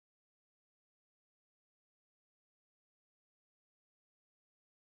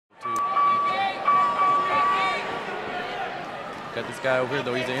Got this guy over here,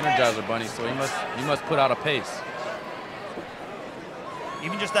 though. He's the Energizer Bunny, so he must put out a pace.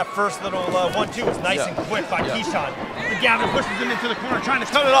 Even just that first little 1-2 was nice and quick by Keyshawn. And Gavin pushes him into the corner, trying to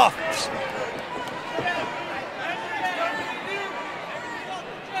cut it off.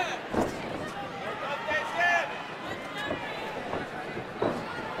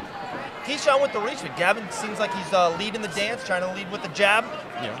 Keyshawn with the reach, but Gavin seems like he's leading the dance, trying to lead with the jab.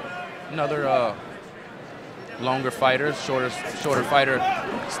 Yeah. Another longer fighter, shorter fighter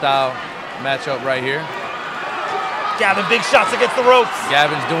style matchup right here. Gavin, big shots against the ropes.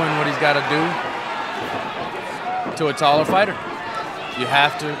 Gavin's doing what he's got to do to a taller fighter. You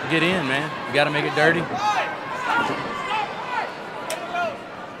have to get in, man. You got to make it dirty.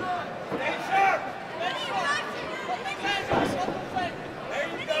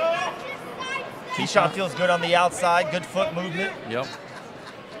 Keyshawn feels good on the outside, good foot movement. Yep.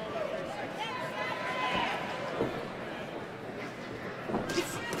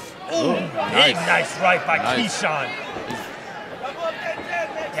 Ooh, big nice right by Keyshawn.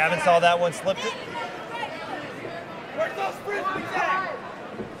 Gavin saw that one, slipped it.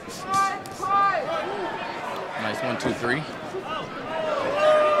 Nice 1, 2, 3.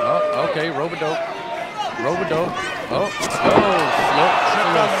 Oh, okay, rope-a-dope. Rope-a-dope. Oh, slip.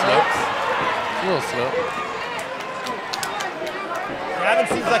 A little slip. Gavin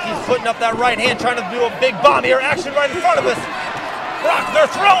seems like he's putting up that right hand, trying to do a big bomb here. Action right in front of us. Brock, they're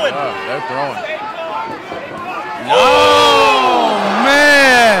throwing. Oh, they're throwing. Oh,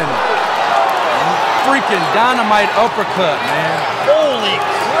 man. Freaking dynamite uppercut, man. Holy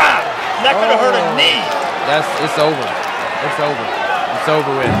crap. That could have hurt a knee. It's over. It's over. It's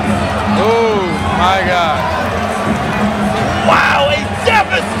over with. Oh, my God. Wow, a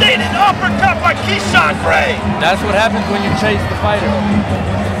devastating uppercut by Keyshawn Gray. That's what happens when you chase the fighter.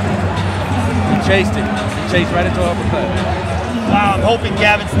 He chased it. He chased right into an uppercut. Wow, I'm hoping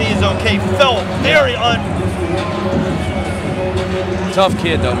Gavin's knee is okay. Felt very Tough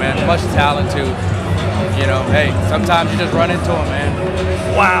kid though, man. Much talent too. You know, hey, sometimes you just run into him, man.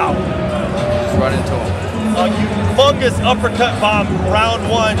 Wow. Just run into him. A humongous uppercut bomb, round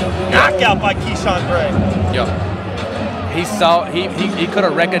 1, knockout by Keyshawn Gray. Yeah. He saw, he could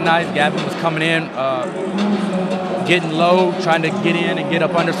have recognized Gavin was coming in, getting low, trying to get in and get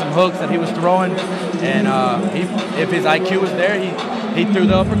up under some hooks that he was throwing. And if his IQ was there, he threw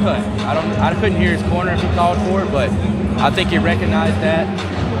the uppercut. I couldn't hear his corner if he called for it, but I think he recognized that.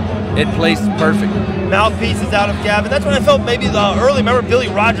 It placed perfect. Mouthpiece is out of Gavin. That's when I felt maybe early. Remember Billy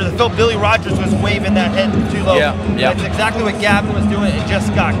Rogers? I felt Billy Rogers was waving that head too low. Yeah. That's exactly what Gavin was doing. It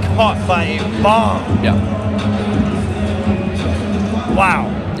just got caught by a bomb. Yeah. Wow.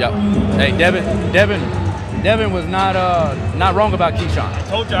 Yep. Hey, Devin was not wrong about Keyshawn. I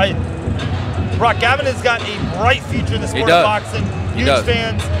told you. Brock, Gavin has got a bright future in the sport of boxing. Huge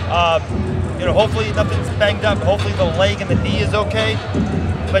fans. You know, hopefully nothing's banged up. Hopefully the leg and the knee is okay.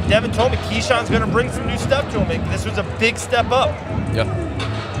 But Devin told me Keyshawn's going to bring some new stuff to him. This was a big step up. Yeah.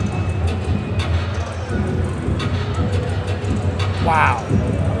 Wow.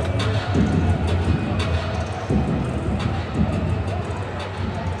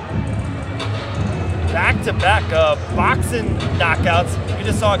 Back-to-back boxing knockouts. We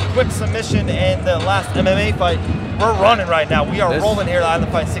just saw a quick submission in the last MMA fight. We're running right now. We are rolling here at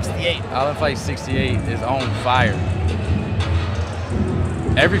Island Fight 68. Island Fight 68 is on fire.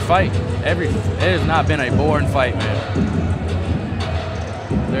 Every fight, it has not been a boring fight, man.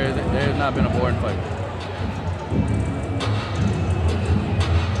 There has not been a boring fight.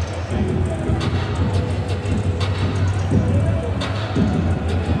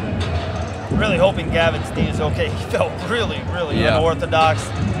 Really hoping Gavin's knee is okay. He felt really unorthodox.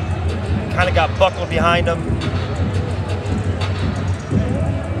 Kind of got buckled behind him.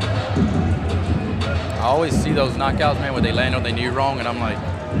 I always see those knockouts, man, where they land on their knee wrong, and I'm like,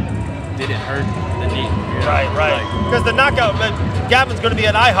 did it hurt the knee? You know? Right. Because the knockout, Gavin's going to be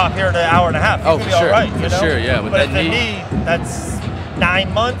at IHOP here in an hour and a half. He's for sure. All right, for sure, yeah. But that knee, that's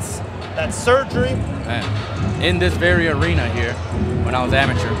 9 months. That's surgery. Man, in this very arena here, when I was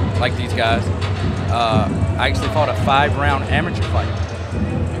amateur, like these guys, I actually fought a 5-round amateur fight.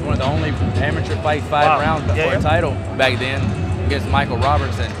 One of the only amateur fight 5 rounds for a title back then against Michael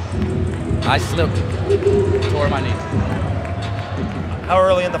Roberts, and I slipped, tore my knee. How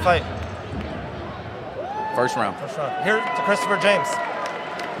early in the fight? First round. Here to Christopher James.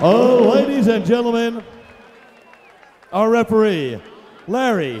 Oh, ladies and gentlemen, our referee,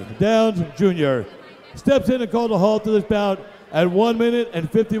 Larry Downs Jr., steps in and calls a halt to this bout at 1 minute and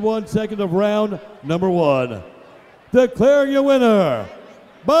 51 seconds of round number 1. Declaring your winner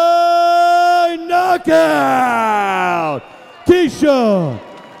by knockout, Keisha,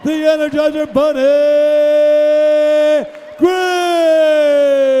 the Energizer Bunny, Graham.